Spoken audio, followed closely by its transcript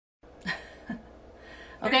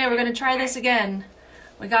Okay, we're gonna try this again.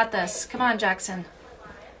 We got this. Come on, Jackson.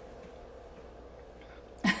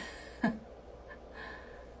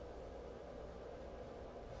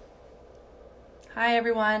 Hi,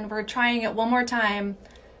 everyone. We're trying it one more time.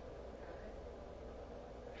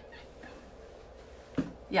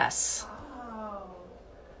 Yes. Oh.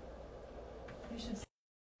 You should...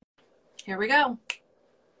 Here we go.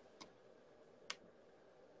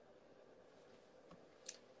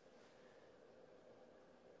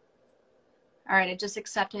 All right, I just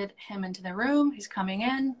accepted him into the room. He's coming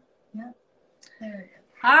in. Yep. There he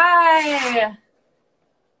is. Hi.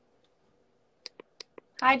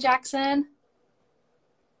 Hi, Jackson.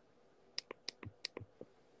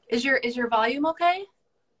 Is your volume okay?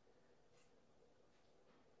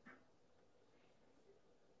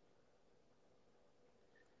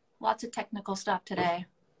 Lots of technical stuff today.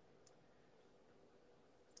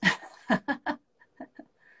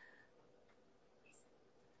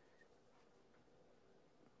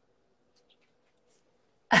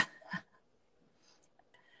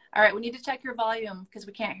 All right, we need to check your volume because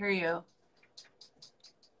we can't hear you.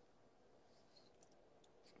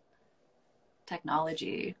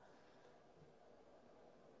 Technology.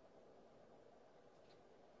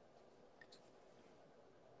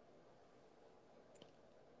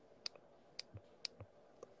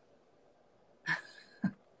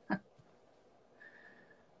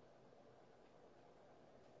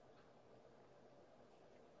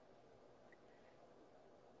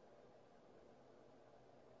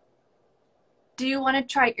 Do you want to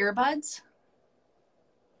try earbuds?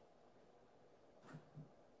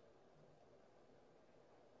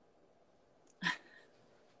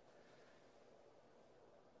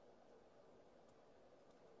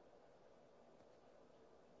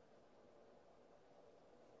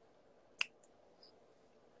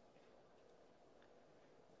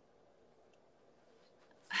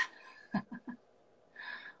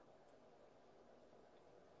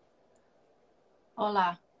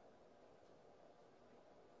 Hola.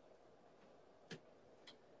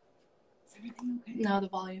 Is everything okay? No, the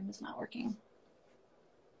volume is not working.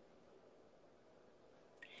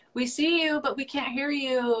 We see you, but we can't hear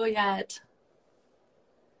you yet.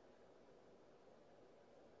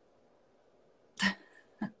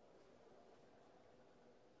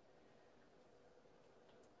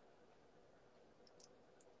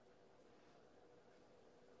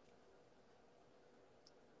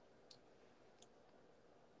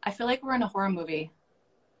 I feel like we're in a horror movie.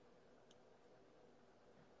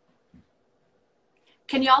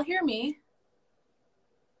 Can y'all hear me?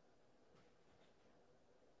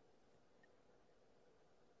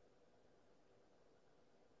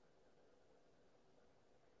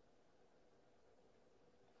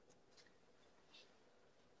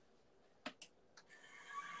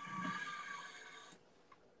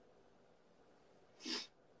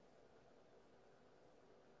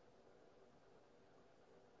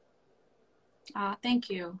 Thank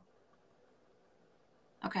you.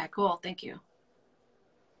 Okay, cool. Thank you.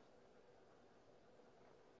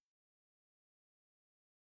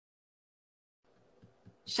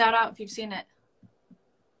 Shout out if you've seen it.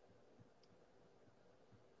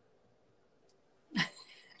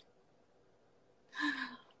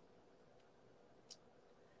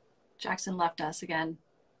 Jackson left us again.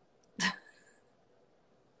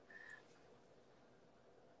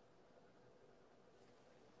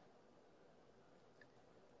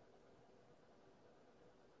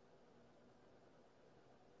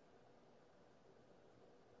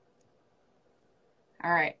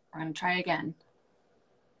 All right, we're going to try again.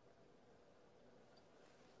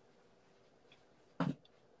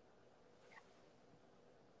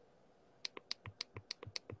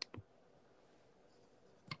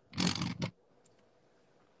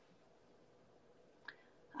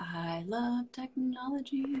 I love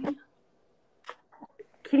technology.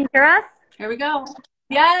 Can you hear us? Here we go.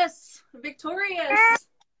 Yes, victorious.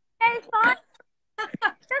 Hey, fun. Took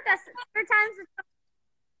us 3 times.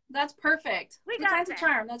 That's perfect. We Three got times a it.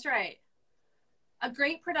 charm. That's right. A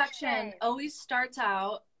great production Okay. always starts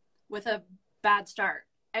out with a bad start.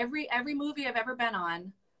 Every movie I've ever been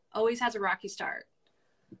on always has a rocky start.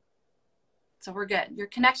 So we're good. Your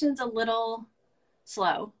connection's a little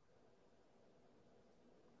slow.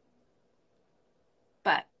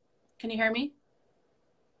 But can you hear me?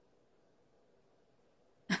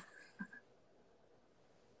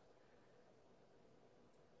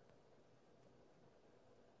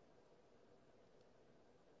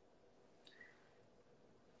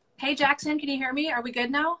 Hey, Jackson, can you hear me? Are we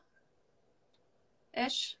good now?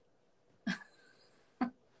 Ish.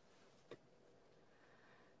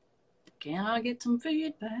 Can I get some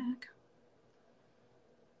feedback?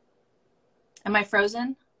 Am I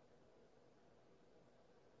frozen?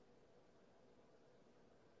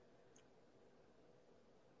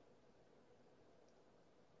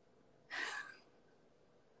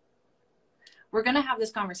 We're going to have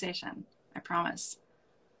this conversation. I promise.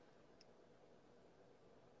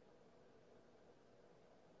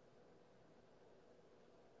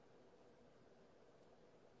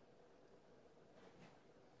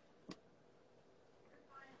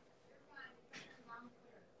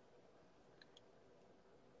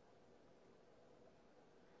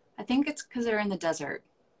 I think it's because they're in the desert,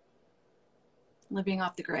 living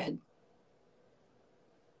off the grid.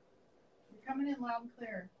 You're coming in loud and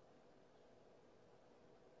clear.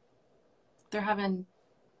 They're having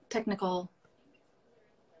technical.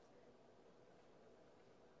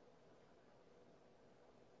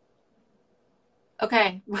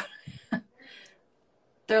 Okay.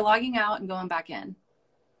 They're logging out and going back in.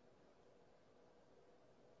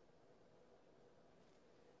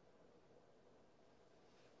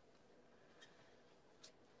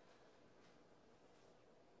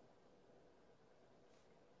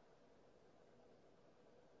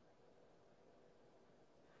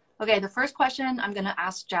 Okay, the first question I'm going to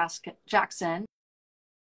ask Jackson,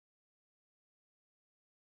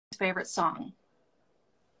 his favorite song.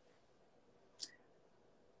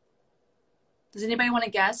 Does anybody want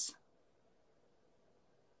to guess?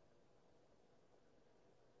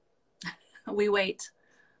 We wait.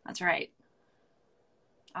 That's right.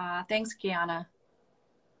 Thanks, Kiana.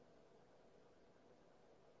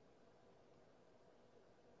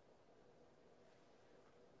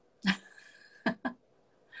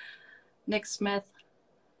 Nick Smith.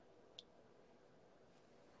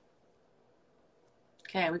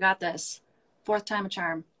 Okay, we got this. Fourth time a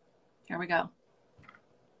charm. Here we go.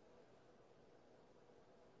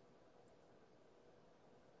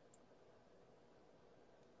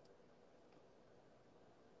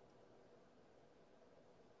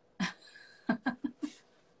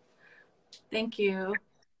 Thank you.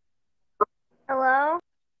 Hello?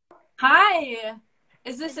 Hi.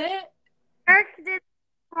 Is this it? Eric did.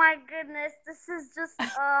 Oh my goodness, this is just,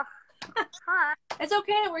 hi. It's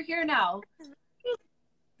okay. We're here now.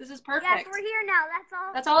 This is perfect. Yes, we're here now. That's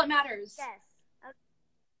all. That's all that matters. Yes. Okay.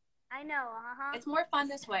 I know, It's more fun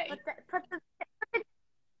this way. Put the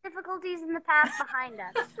difficulties in the past behind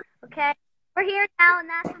us, okay? We're here now, and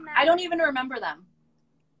that's what matters. I don't even remember them.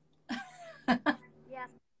 Yes,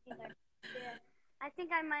 either. Yeah. I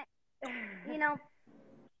think I might, you know,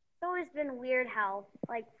 it's always been weird how,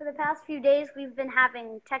 like, for the past few days, we've been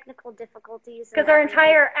having technical difficulties. Because our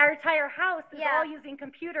entire house is all using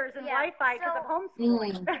computers and Wi-Fi because of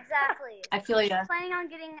homeschooling. Exactly. I feel you. Planning on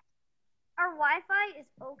getting, our Wi-Fi is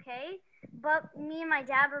okay, but me and my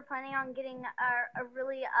dad were planning on getting a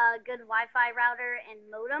really good Wi-Fi router and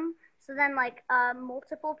modem. So then, like,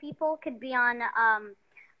 multiple people could be on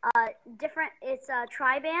different. It's a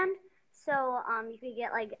tri-band, so you could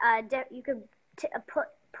get like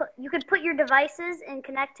you could put your devices and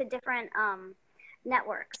connect to different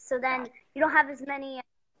networks. So then you don't have as many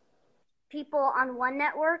people on one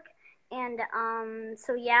network. And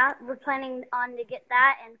so yeah, we're planning on to get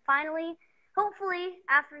that. And finally, hopefully,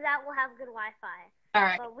 after that, we'll have good Wi-Fi. All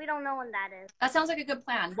right. But we don't know when that is. That sounds like a good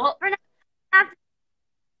plan. Well, for now,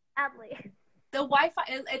 sadly. The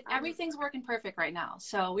Wi-Fi, everything's working perfect right now.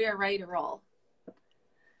 So we are ready to roll.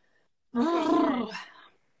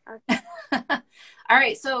 Okay. All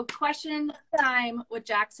right, so question time with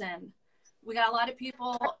Jackson. We got a lot of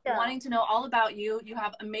people wanting to know all about you. You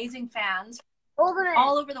have amazing fans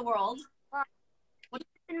all over the world. What's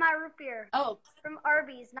in my root beer? Oh. From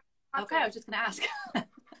Arby's. Okay, I was just going to ask.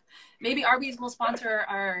 Maybe Arby's will sponsor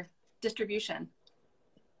our distribution.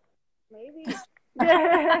 Maybe.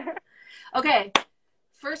 Okay,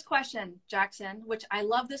 first question, Jackson, which I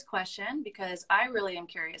love this question because I really am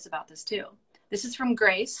curious about this too. This is from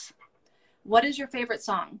Grace. What is your favorite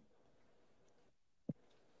song?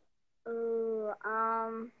 Ooh,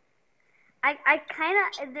 I kind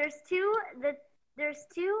of, there's two,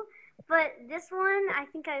 but this one I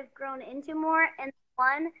think I've grown into more, and the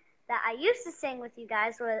one that I used to sing with you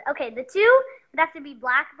guys was, okay, the two would have to be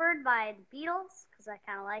Blackbird by the Beatles, because I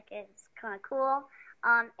kind of like it, it's kind of cool,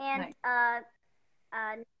 and nice.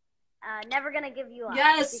 Never Gonna Give You Up.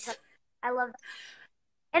 Yes! Because I love that.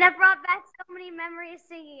 And it brought back so many memories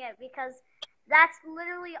singing it, because that's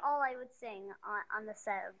literally all I would sing on the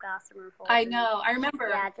set of Gossamer. I know. I remember.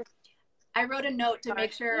 Yeah, I wrote a note to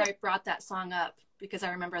make sure I brought that song up because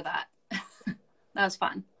I remember that. That was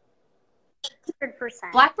fun. 100%.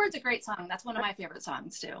 Blackbird's a great song. That's one of my favorite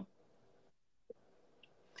songs too.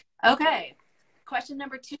 Okay. Question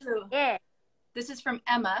number 2. Yeah. This is from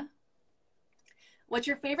Emma. What's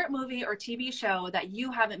your favorite movie or TV show that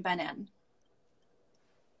you haven't been in?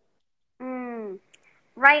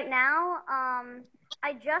 Right now,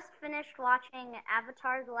 I just finished watching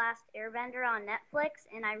Avatar: The Last Airbender on Netflix,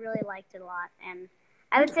 and I really liked it a lot. And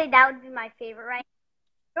I would say that would be my favorite right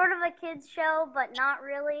now. Sort of a kids show, but not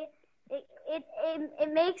really. It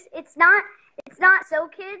makes it's not so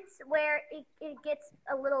kids where it gets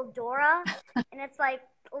a little Dora, and it's like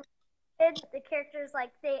the characters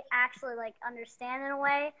like they actually like understand in a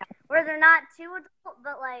way where they're not too adult,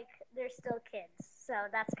 but like they're still kids. So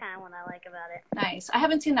that's kind of what I like about it. Nice. I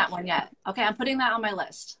haven't seen that one yet. Okay, I'm putting that on my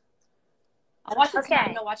list. I'll watch it tonight.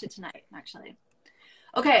 I'm gonna watch it tonight, actually.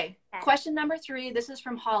 Okay. Question number 3. This is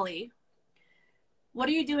from Holly. What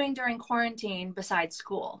are you doing during quarantine besides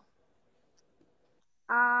school?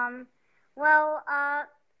 Well, I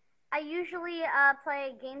usually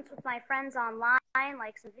play games with my friends online,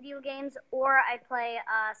 like some video games, or I play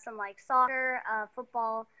some like soccer,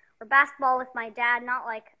 football, or basketball with my dad, not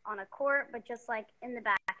like on a court, but just like in the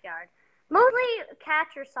backyard. Mostly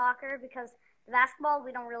catch or soccer because the basketball,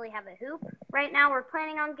 we don't really have a hoop. Right now we're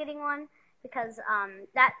planning on getting one because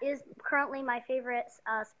that is currently my favorite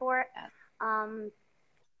sport.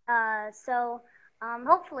 So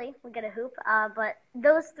hopefully we get a hoop. But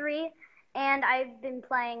those 3, and I've been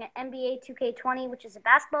playing NBA 2K20, which is a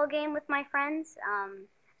basketball game with my friends. I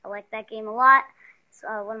like that game a lot. It's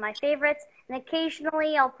one of my favorites. And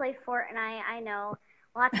occasionally I'll play Fortnite. I know.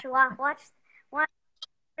 Watch others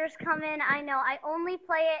come in. I know. I only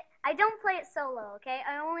play it. I don't play it solo, okay?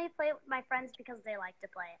 I only play it with my friends because they like to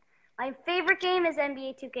play it. My favorite game is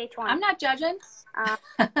NBA 2K20. I'm not judging.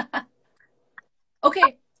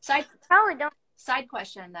 Okay. Side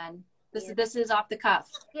question then. This is off the cuff.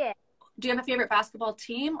 Yeah. Do you have a favorite basketball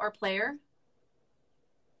team or player?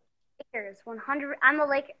 Lakers, 100. I'm a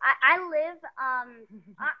Laker. I live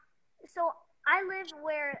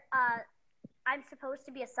where I'm supposed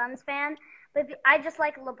to be a Suns fan, but I just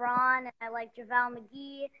like LeBron and I like JaVale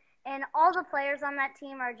McGee, and all the players on that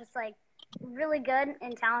team are just like really good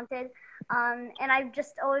and talented. And I've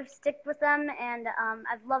just always stick with them, and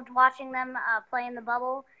I've loved watching them play in the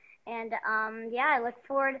bubble. And yeah, I look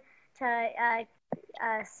forward to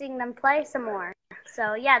seeing them play some more.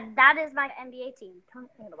 So yeah, that is my NBA team. I'm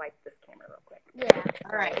going to wipe this camera real quick. Yeah.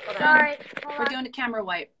 All right. Sorry. We're doing a camera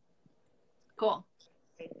wipe. Cool.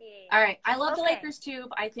 All right. I love the Lakers too.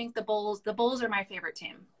 But I think the Bulls are my favorite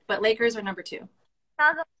team, but Lakers are number 2.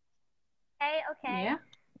 Chicago. Okay. Yeah.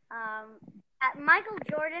 Michael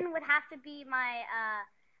Jordan would have to be my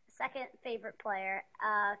second favorite player.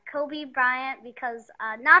 Kobe Bryant, because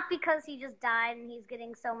not because he just died and he's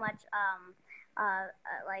getting so much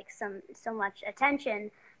so much attention,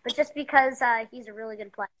 but just because he's a really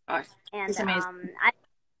good player. Oh, and he's amazing. I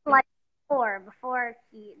like before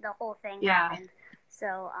the whole thing happened.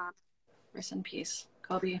 So rest in peace,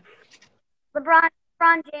 Kobe. LeBron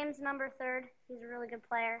James, number 3. He's a really good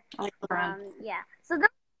player. I like LeBron. Yeah. So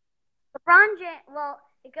LeBron James. Well,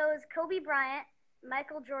 it goes Kobe Bryant,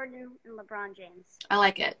 Michael Jordan, and LeBron James. I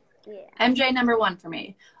like it. Yeah. MJ number 1 for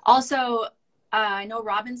me. Also, I know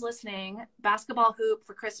Robin's listening. Basketball hoop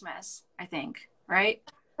for Christmas, I think. Right?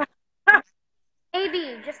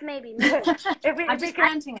 Maybe, just maybe. I'm just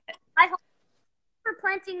planting it. I hope we're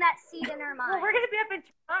planting that seed in her mind. Well, we're going to be up in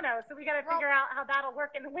Toronto, so we got to figure out how that'll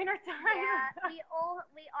work in the wintertime. Yeah, we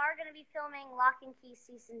are going to be filming Lock and Key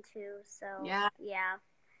season 2. So yeah.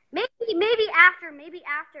 Maybe after,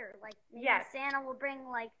 like maybe Santa will bring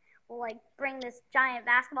bring this giant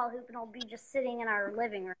basketball hoop and it'll be just sitting in our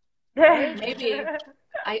living room. Maybe.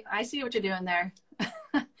 I see what you're doing there.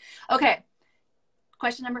 Okay.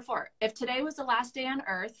 Question number 4. If today was the last day on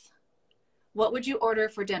Earth, what would you order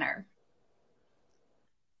for dinner?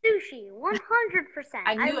 Sushi, 100%.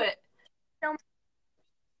 I knew it. So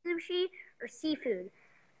sushi or seafood.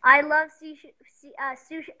 I love sushi. I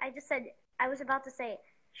was about to say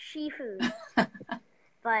seafood,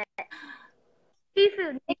 but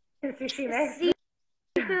seafood. Sushi mix. Seafood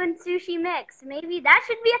and sushi mix. Maybe that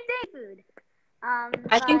should be a thing. Food.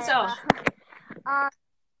 I think so.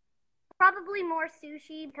 Probably more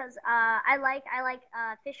sushi because I like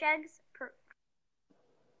fish eggs.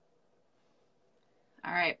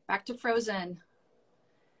 All right, back to Frozen.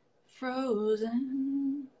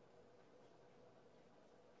 Frozen.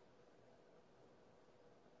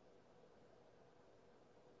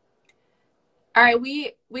 All right,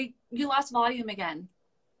 you lost volume again.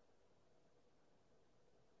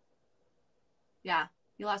 Yeah,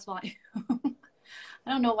 you lost volume. I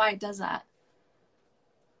don't know why it does that.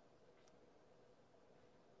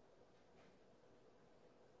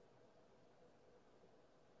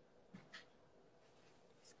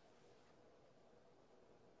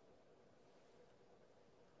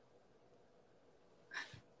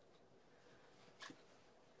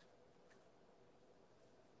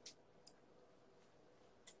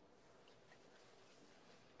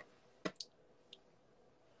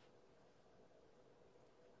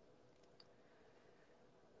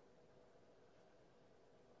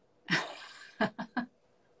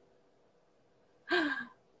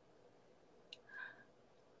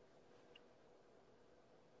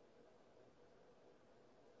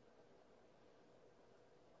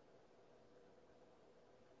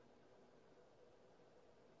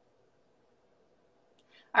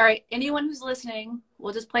 All right, anyone who's listening,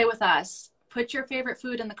 we'll just play with us. Put your favorite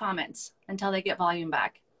food in the comments until they get volume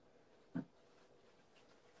back.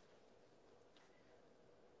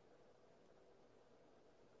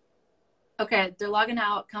 Okay, they're logging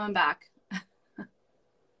out, coming back.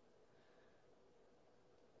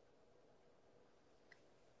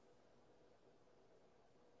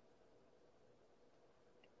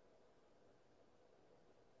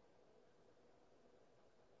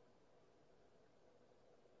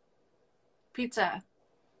 Pizza.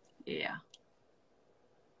 Yeah.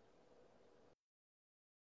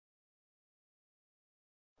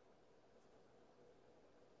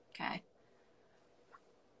 Okay.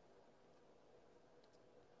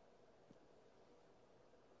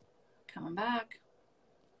 Coming back.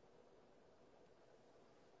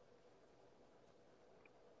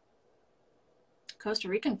 Costa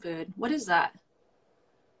Rican food. What is that?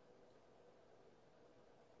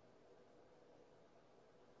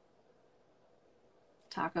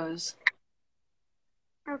 Tacos.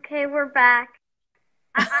 Okay, we're back.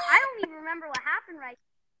 I don't even remember what happened right.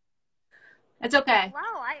 It's okay.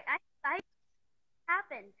 Wow, I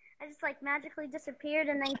happened. I just like magically disappeared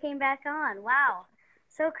and then came back on. Wow,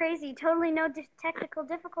 so crazy. Totally no technical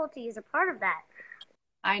difficulties a part of that.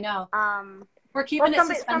 I know. We're keeping it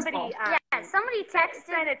suspenseful. Somebody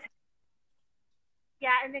texted. Yeah,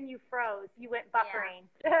 and then you froze. You went buffering.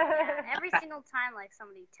 Yeah, every single time, like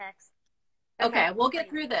somebody texts. Okay, we'll get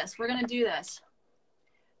through this. We're gonna do this.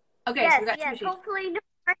 Okay, yes, so we got yes. sushi. Hopefully,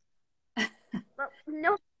 no.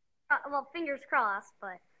 No. Well, fingers crossed,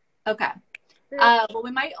 but. Okay. Well,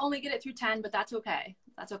 we might only get it through 10, but that's okay.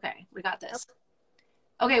 That's okay. We got this.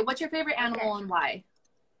 Okay, what's your favorite animal and why?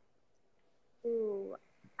 Ooh,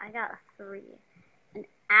 I got 3. An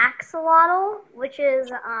axolotl, which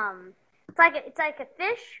is it's like a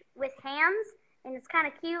fish with hands, and it's kind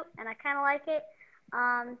of cute, and I kind of like it.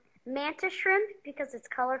 Mantis shrimp because it's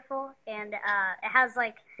colorful, and it has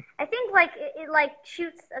like I think like it like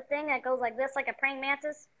shoots a thing that goes like this, like a praying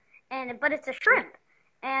mantis, but it's a shrimp,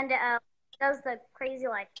 and does the crazy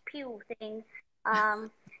like pew thing.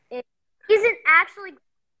 It isn't actually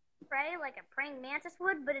prey like a praying mantis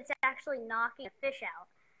would, but it's actually knocking a fish out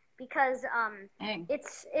because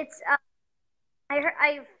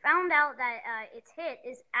I found out that its hit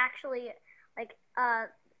is actually like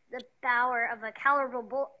the power of a caliber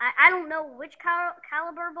bullet. I don't know which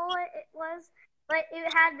caliber bullet it was, but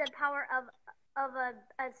it had the power of a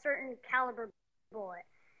certain caliber bullet,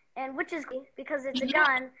 and which is because it's a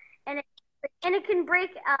gun, and it can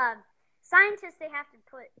break. Scientists, they have to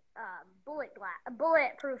put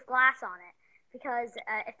bulletproof glass on it because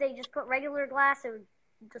if they just put regular glass, it would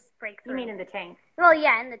just break through. You mean in the tank? Well,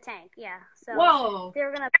 yeah, in the tank, yeah. So whoa,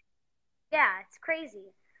 they're gonna. Yeah, it's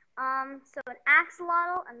crazy. So an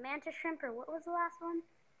axolotl, a mantis shrimp, or what was the last one?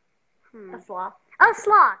 A sloth. Oh,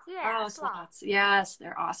 sloth. Yeah. Oh, sloths. Yes,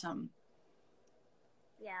 they're awesome.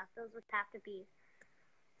 Yeah, those would have to be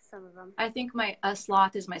some of them. I think a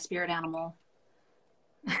sloth is my spirit animal.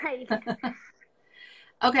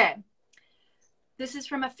 Okay. This is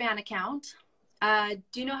from a fan account.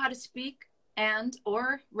 Do you know how to speak and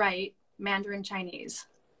or write Mandarin Chinese?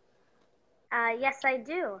 Yes, I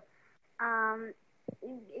do.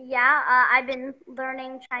 I've been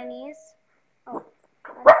learning Chinese. Oh,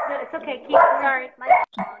 it's okay. Sorry, my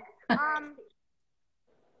dog.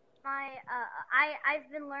 I've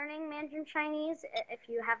been learning Mandarin Chinese, if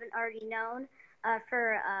you haven't already known,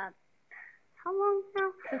 for how long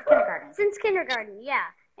now? Since kindergarten. Since kindergarten,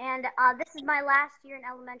 yeah. And this is my last year in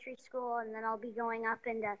elementary school, and then I'll be going up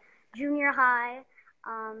into junior high.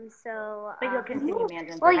 But you'll continue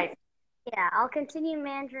Mandarin through high school. Yeah, I'll continue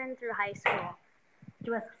Mandarin through high school. Do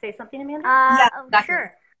you want to say something in Mandarin? Yeah,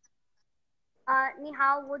 sure. 你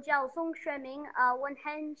好，我叫宋学明。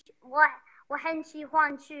我很喜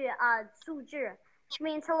欢吃素质 which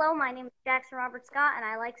means hello. My name is Jackson.robert Scott, and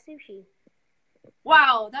I like sushi.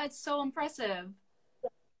 Wow, that's so impressive. Yeah,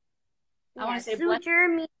 I want to say suture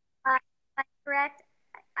means correct.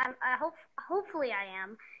 Hopefully I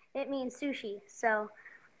am. It means sushi. So,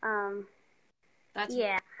 that's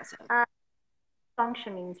yeah.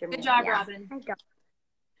 Function means you're. Good job, Robin.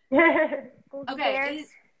 Okay,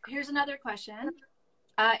 here's another question.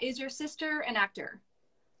 Is your sister an actor?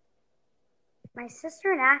 My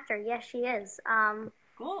sister an actor? Yes, she is.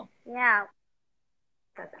 Cool. Yeah.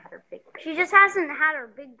 Hasn't had her big break. She just hasn't had her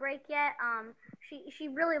big break yet. She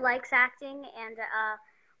really likes acting, and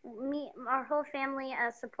our whole family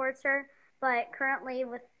supports her. But currently,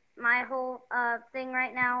 with my whole thing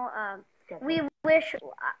right now,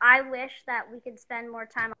 I wish that we could spend more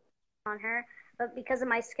time on her. But because of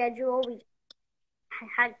my schedule,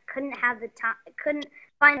 couldn't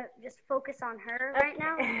trying to just focus on her right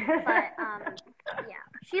now. But yeah,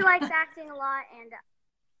 she likes acting a lot, and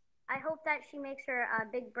I hope that she makes her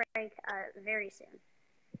big break very soon.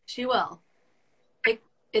 She will.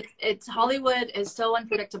 It's Hollywood is so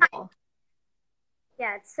unpredictable.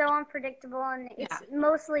 Yeah, it's so unpredictable, and it's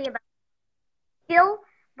mostly about skill,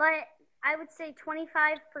 but I would say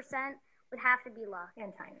 25% would have to be luck.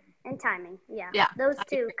 And timing. And timing, yeah. Yeah. Those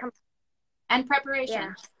two. And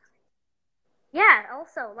preparation. Yeah,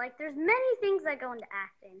 also, like, there's many things that go into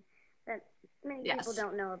acting that many people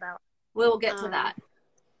don't know about. We'll get to that.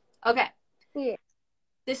 Okay. Yeah.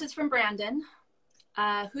 This is from Brandon.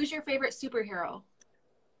 Who's your favorite superhero?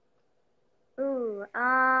 Ooh,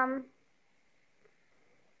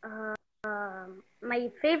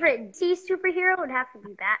 my favorite DC superhero would have to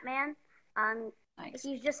be Batman. Nice.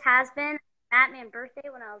 He just has been Batman birthday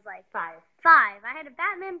when I was like 5. I had a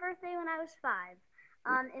Batman birthday when I was 5.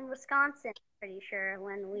 In Wisconsin, pretty sure,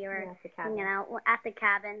 when we were hanging out at the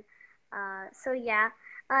cabin. So yeah.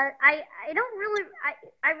 I don't really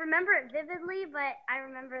I remember it vividly, but I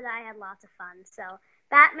remember that I had lots of fun. So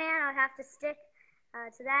Batman, I would have to stick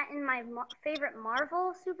to that. In my favorite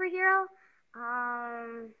Marvel superhero,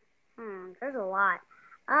 there's a lot.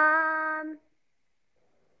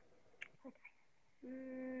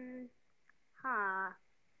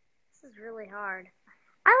 This is really hard.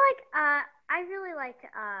 I really like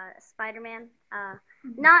Spider-Man. I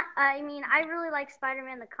really like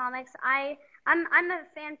Spider-Man the comics. I'm a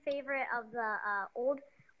fan favorite of the old.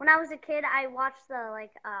 When I was a kid, I watched the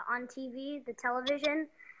on TV, the television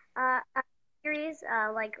series,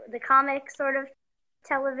 like the comic sort of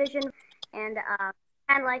television, and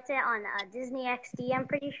I liked it on Disney XD. I'm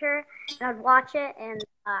pretty sure, and I'd watch it, and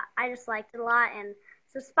I just liked it a lot. And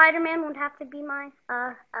so Spider-Man would have to be my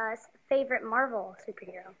favorite Marvel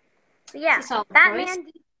superhero. So yeah,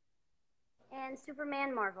 Batman and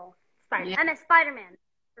Superman, Marvel. Spider-Man. I meant Spider-Man.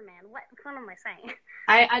 Superman. What am I saying?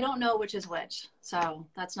 I don't know which is which, so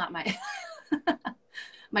that's not my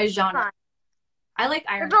my genre. Fine. I like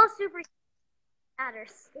Iron Man. They're both super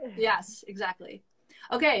matters. Yes, exactly.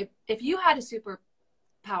 Okay, if you had a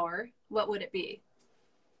superpower, what would it be?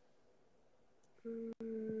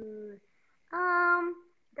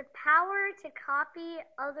 The power to copy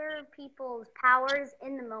other people's powers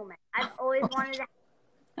in the moment. I've always wanted to.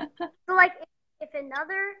 So, like, if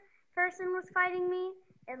another person was fighting me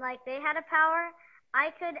and like they had a power,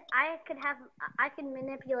 I could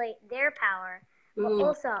manipulate their power, but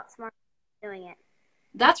also outsmart doing it.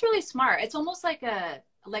 That's really smart. It's almost like a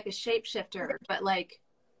shapeshifter, but like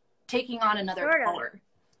taking on another power.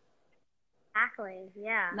 Exactly.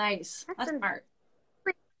 Yeah. Nice. That's smart.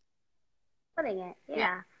 Putting it.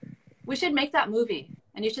 Yeah. We should make that movie,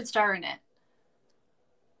 and you should star in it.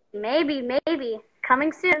 Maybe.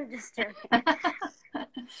 Coming soon. Just joking.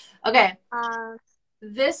 Okay.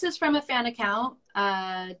 This is from a fan account,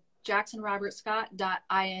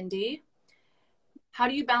 Jackson.robert.ind. How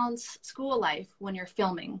do you balance school life when you're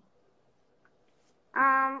filming?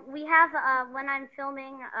 We have when I'm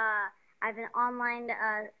filming, I have an online,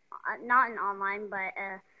 not an online, but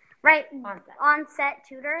on-set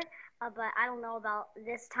tutor. But I don't know about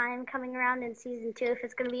this time coming around in season 2 if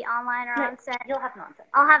it's going to be online or on-set. You'll have an on-set.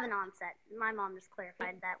 I'll have an on-set. My mom just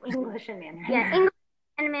clarified that. English and Mandarin. Yeah, English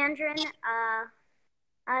and Mandarin.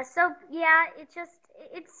 So yeah, it's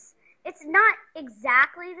not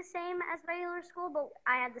exactly the same as regular school, but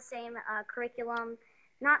I had the same curriculum.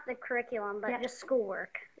 Not the curriculum, but just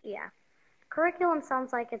schoolwork. Yeah. Curriculum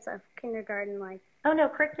sounds like it's a kindergarten, like. Oh no,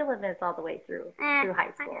 curriculum is all the way through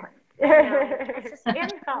high school. No, it's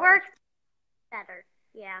just work better.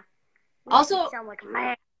 Yeah. Also, sound like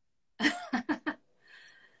man.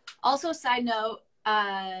 Also, side note,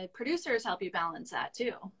 producers help you balance that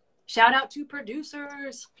too. Shout out to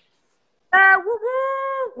producers. Woo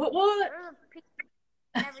woo! What?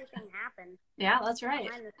 Everything happened. Yeah, that's right.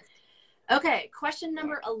 Okay, question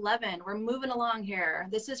number 11. We're moving along here.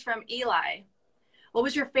 This is from Eli. What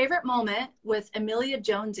was your favorite moment with Emilia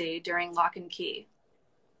Jonesy during Lock and Key?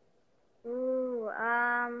 Ooh,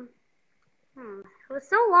 it was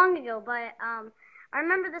so long ago, but I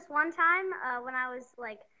remember this one time when I was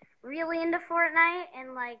like really into Fortnite,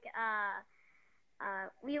 and like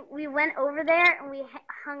we went over there and we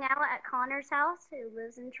hung out at Connor's house, who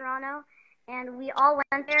lives in Toronto, and we all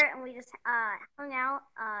went there and we just hung out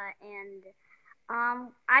and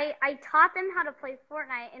I taught them how to play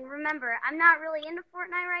Fortnite. And remember, I'm not really into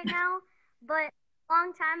Fortnite right now, but a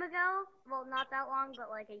long time ago, well, not that long, but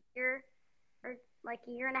like a year or like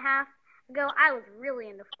a year and a half ago, I was really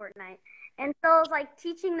into Fortnite. And so I was like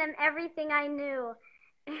teaching them everything I knew.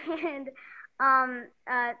 And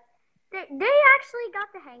They actually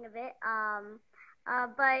got the hang of it.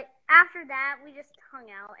 But after that, we just hung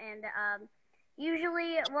out, and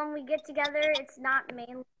usually when we get together, it's not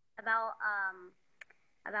mainly about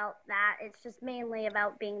that. It's just mainly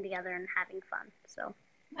about being together and having fun. So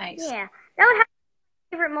Nice. yeah, that would have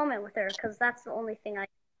my favorite moment with her because that's the only thing I can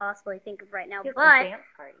possibly think of right now. You But had some dance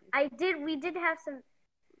parties. we did have some.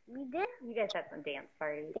 We did You guys had some dance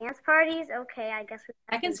parties. dance parties. Okay, I guess we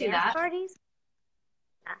had I can some see dance that. parties.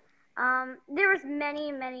 Yeah. There was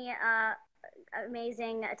many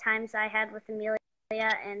amazing times I had with Amelia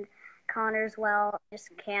and Connor as well. I just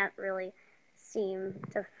can't really seem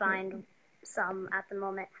to find some at the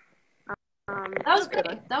moment. That was great.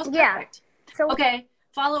 That was perfect. Yeah. So okay,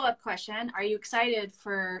 follow-up question. Are you excited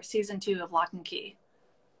for season 2 of Lock and Key?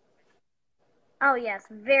 Oh yes,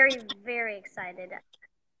 very, very excited.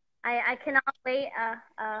 I cannot wait.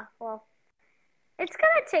 Well, it's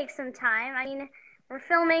gonna take some time. I mean, we're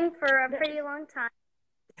filming for a pretty long time.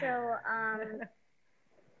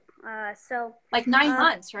 So, like 9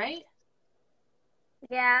 months, right?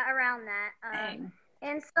 Yeah, around that. Dang.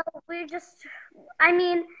 And so we just, I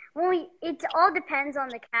mean, it all depends on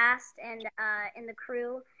the cast and the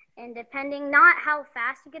crew, and depending not how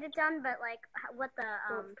fast you get it done, but like what the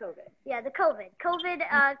COVID. Yeah, the COVID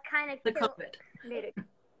kind of The COVID made it.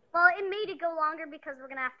 Well, it made it go longer because we're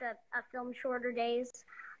gonna have to film shorter days.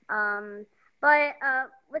 But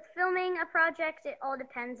with filming a project, it all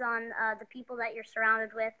depends on the people that you're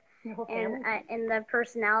surrounded with and the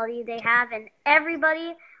personality they have. And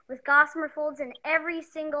everybody with Gossamer Folds and every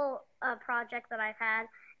single project that I've had,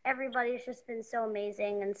 everybody's just been so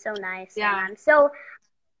amazing and so nice. Yeah. And I'm so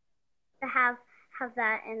to have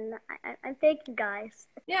that. And I thank you guys.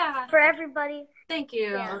 Yeah. For everybody. Thank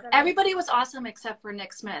you. Yeah, everybody was awesome except for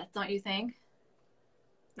Nick Smith, don't you think?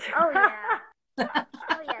 Oh, yeah. Oh,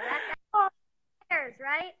 yeah. That's bears,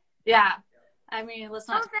 right? Yeah. I mean, let's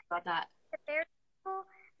not talk about that. The bears people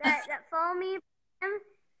that follow me,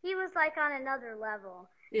 he was like on another level.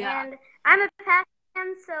 Yeah. And I'm a Pats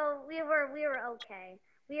fan, so we were okay.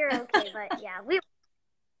 We were okay, but yeah, we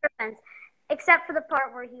were friends. Except for the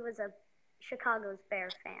part where he was a Chicago's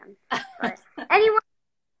Bears fan. But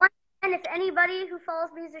and if anybody who follows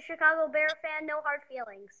me is a Chicago Bear fan, no hard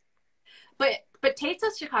feelings. But Tate's a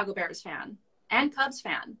Chicago Bears fan and Cubs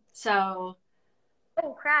fan, so.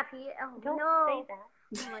 Oh crap! Don't no. say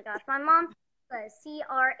that. Oh my gosh, my mom. The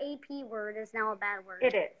CRAP word is now a bad word.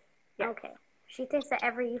 It is. Yes. Okay. She thinks that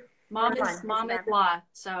every mom is law,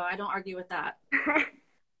 so I don't argue with that.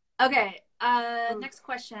 Okay. Next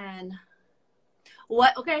question.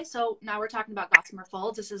 Okay, so now we're talking about Gossamer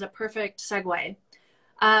Folds. This is a perfect segue.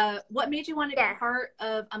 What made you want to be part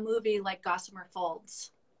of a movie like Gossamer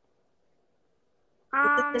Folds?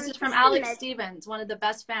 This is from Alex Stevens, one of the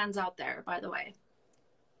best fans out there, by the way.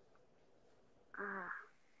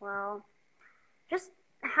 Well, just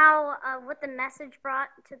how what the message brought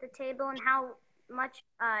to the table and how much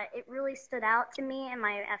it really stood out to me and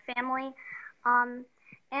my family.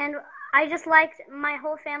 And I just liked my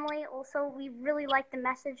whole family. Also, we really liked the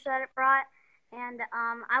message that it brought. And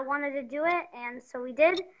I wanted to do it, and so we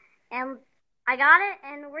did. And I got it,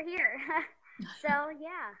 and we're here. So,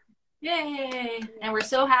 yeah. Yay! And we're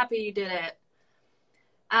so happy you did it.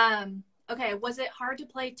 Okay, was it hard to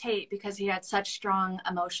play Tate because he had such strong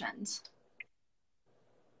emotions?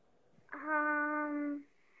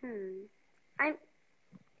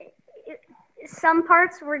 Some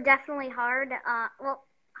parts were definitely hard.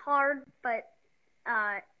 Hard, but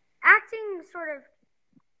acting sort of,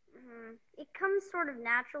 it comes sort of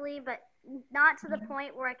naturally, but not to the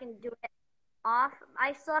point where I can do it off.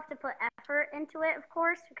 I still have to put effort into it, of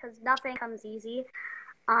course, because nothing comes easy.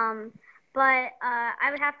 But I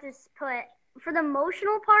would have to put, for the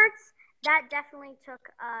emotional parts, that definitely took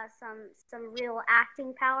some real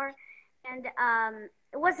acting power. And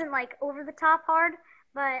it wasn't like over the top hard,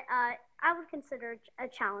 but I would consider it a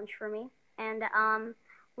challenge for me. And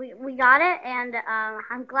we got it, and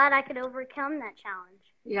I'm glad I could overcome that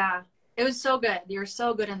challenge. Yeah, it was so good. You're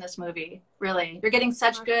so good in this movie, really. You're getting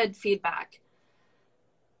such good feedback.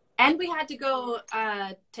 And we had to go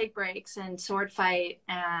take breaks and sword fight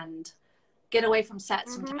and get away from set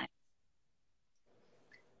sometimes.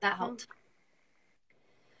 That helped.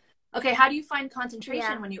 Okay, how do you find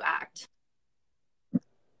concentration when you act?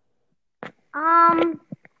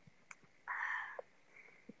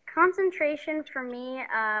 Concentration for me,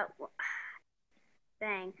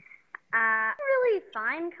 dang. I don't really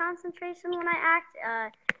find concentration when I act.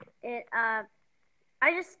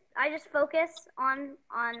 I just focus on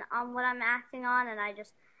what I'm acting on, and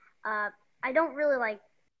I don't really like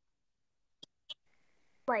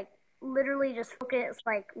literally just focus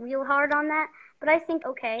like real hard on that. But I think,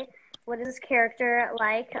 okay, what is this character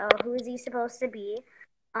like? Who is he supposed to be?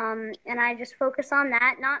 And I just focus on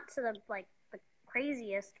that, not to the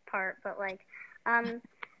craziest part, but like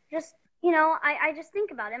just I just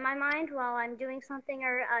think about it in my mind while I'm doing something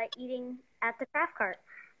or eating at the craft cart.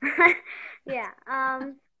 Yeah.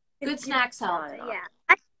 Good snacks help. Yeah.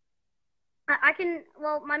 I can.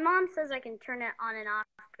 Well, my mom says I can turn it on and off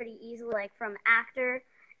pretty easily, like from actor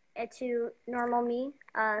to normal me.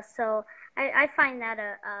 So I find that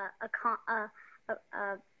a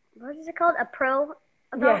what is it called? A pro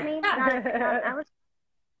about me. Not I was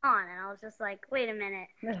on, and I was just like, wait a minute,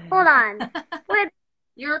 hold on, wait.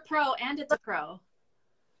 You're a pro, and it's a pro.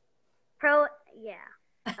 Pro, yeah.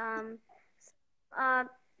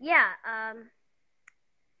 Yeah.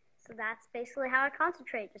 So that's basically how I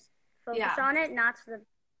concentrate. Just focus on it, not to the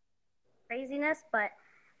craziness, but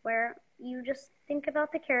where you just think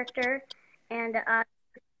about the character and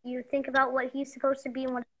you think about what he's supposed to be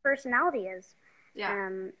and what his personality is. Yeah.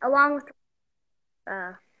 Along with,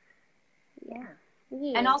 yeah.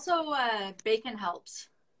 And also, bacon helps.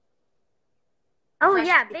 Oh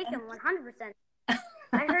yeah, bacon, 100%.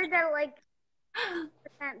 I heard that like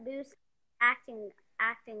percent boost acting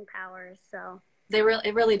powers. So it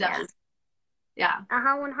really does. Yeah.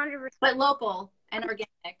 100%. But local and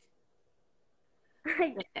organic.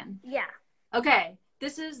 Bacon. Yeah. Okay.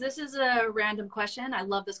 This is a random question. I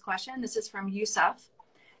love this question. This is from Yusuf.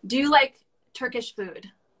 Do you like Turkish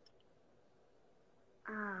food?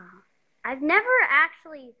 I've never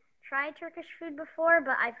actually tried Turkish food before,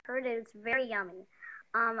 but I've heard it's very yummy.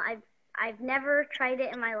 I've never tried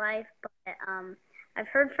it in my life, but I've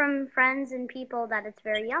heard from friends and people that it's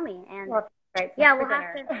very yummy. And we'll have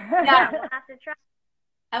to try.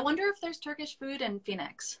 I wonder if there's Turkish food in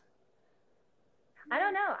Phoenix. I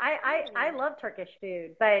don't know. I love Turkish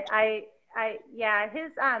food, but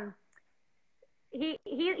he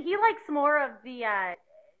likes more of the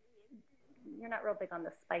you're not real big on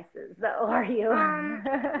the spices though, are you?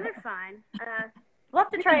 They're fine. We'll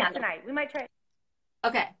have to try it tonight. We might try it.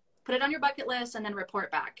 Okay. Put it on your bucket list and then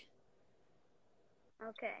report back.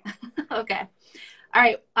 Okay. Okay. All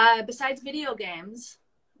right. Besides video games,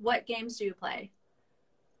 what games do you play?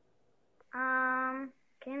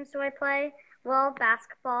 Games do I play? Well,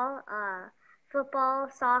 basketball, football,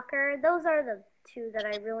 soccer. Those are the two that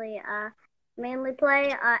I really mainly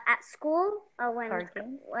play. At school, card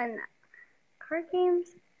games.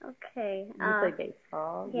 Okay. You play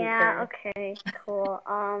baseball. Yeah. Okay. Cool.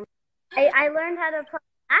 I learned how to play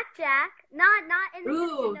blackjack. Not in the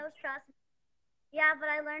casinos, trust me. Yeah, but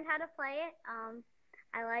I learned how to play it.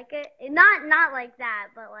 I like it. Not like that,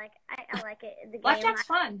 but like I like it. The game. Blackjack's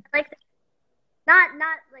fun. I like not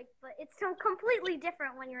like, but it's so completely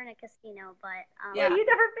different when you're in a casino. But yeah, you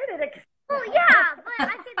never been in a casino. Well, yeah, but I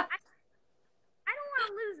don't want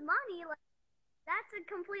to lose money. Like that's a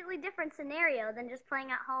completely different scenario than just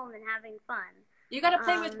playing at home and having fun. You got to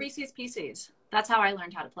play with Reese's Pieces. That's how I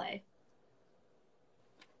learned how to play.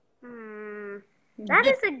 That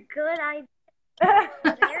is a good idea.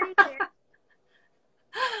 Very fair.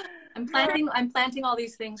 I'm planting all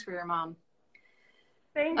these things for your mom.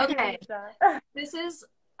 Thank you. Okay. This is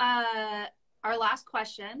our last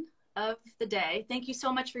question of the day. Thank you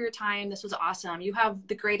so much for your time. This was awesome. You have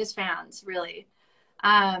the greatest fans, really.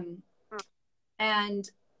 And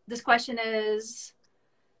this question is,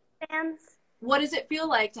 fans. What does it feel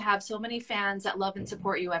like to have so many fans that love and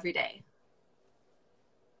support you every day?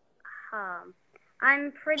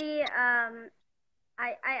 I'm pretty,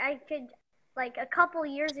 I could, like a couple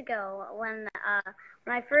years ago when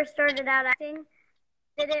I first started out acting,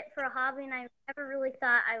 did it for a hobby and I never really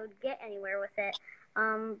thought I would get anywhere with it.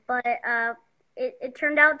 But it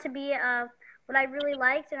turned out to be what I really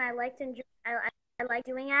liked, and I liked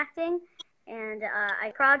doing acting, and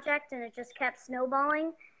I project, and it just kept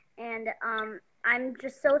snowballing. And I'm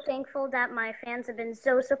just so thankful that my fans have been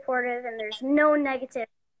so supportive, and there's no negative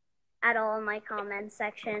at all in my comment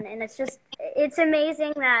section. And it's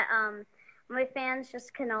amazing that my fans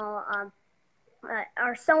just can all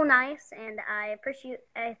are so nice, and I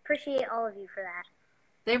appreciate all of you for that.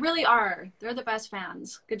 They really are. They're the best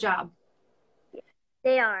fans. Good job.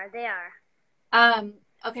 They are.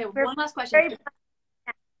 Okay, one last question.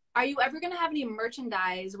 Are you ever going to have any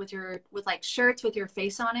merchandise with like shirts with your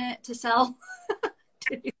face on it to sell?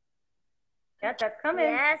 Yeah, that's coming.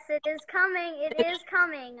 Yes, it is coming. It is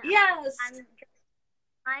coming. Yes.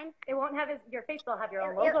 It won't have your face. Will have your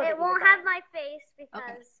own logo. It won't have my face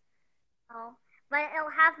because, but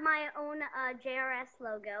it'll have my own JRS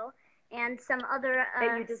logo and some other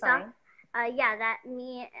that you designed. stuff. Yeah,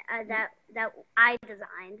 that I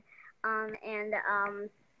designed.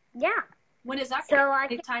 Yeah. When is that? So I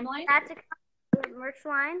Big timeline? that's a merch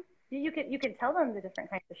line. You can tell them the different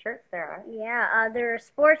kinds of shirts there are. Yeah, there are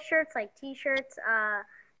sports shirts like T-shirts.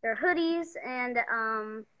 There are hoodies and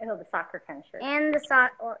the soccer kind of shirts. And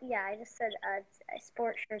well, yeah, I just said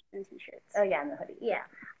sports shirts and T-shirts. Oh yeah, and the hoodies. Yeah.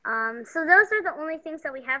 So those are the only things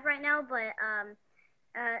that we have right now, but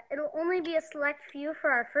it'll only be a select few for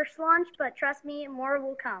our first launch. But trust me, more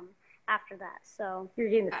will come after that. So you're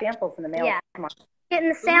getting the samples in the mail. Yeah. Tomorrow. Getting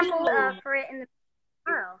the sample for it in the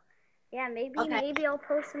tomorrow. Yeah, maybe I'll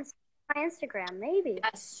post some on my Instagram. Maybe.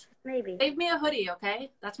 Yes. Maybe. Save me a hoodie,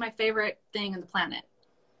 okay? That's my favorite thing on the planet.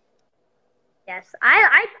 Yes,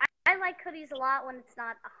 I like hoodies a lot when it's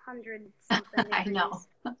not 100 something degrees. I know.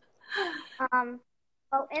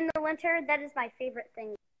 Well, in the winter, that is my favorite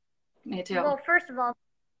thing. Me too. Well, first of all,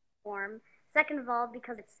 warm. Second of all,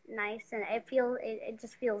 because it's nice and it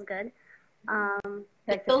just feels good.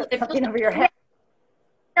 It feels something over your head.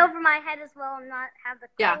 Over my head as well, and not have the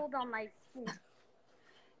cold on my feet.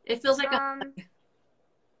 It feels like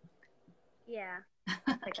Yeah.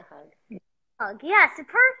 Like a hug. Yes,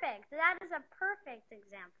 perfect. That is a perfect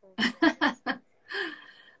example.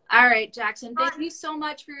 All right, Jackson, thank you so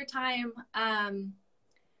much for your time.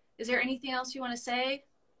 Is there anything else you want to say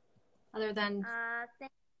other than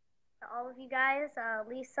thank you to all of you guys,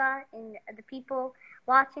 Lisa and the people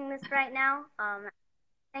watching this right now.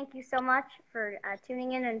 Thank you so much for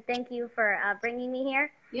tuning in, and thank you for bringing me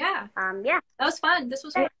here. Yeah. Yeah. That was fun. This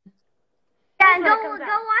was fun. Yeah, and go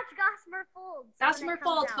watch Gossamer Folds. Gossamer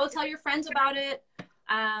Folds. Go tell your friends about it.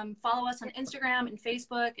 Follow us on Instagram and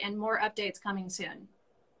Facebook, and more updates coming soon.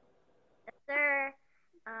 Yes, sir.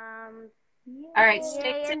 All right.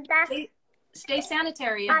 Stay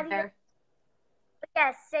sanitary out there.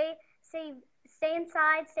 Yes. Stay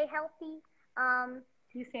inside. Stay healthy.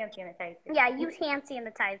 Use hand sanitizer. Yeah. Use hand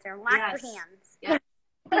sanitizer. Wash your hands. Yes.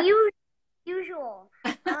 Usual.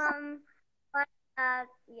 But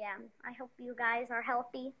yeah. I hope you guys are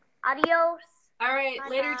healthy. Adios. All right. Bye,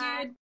 Later, bye. dude.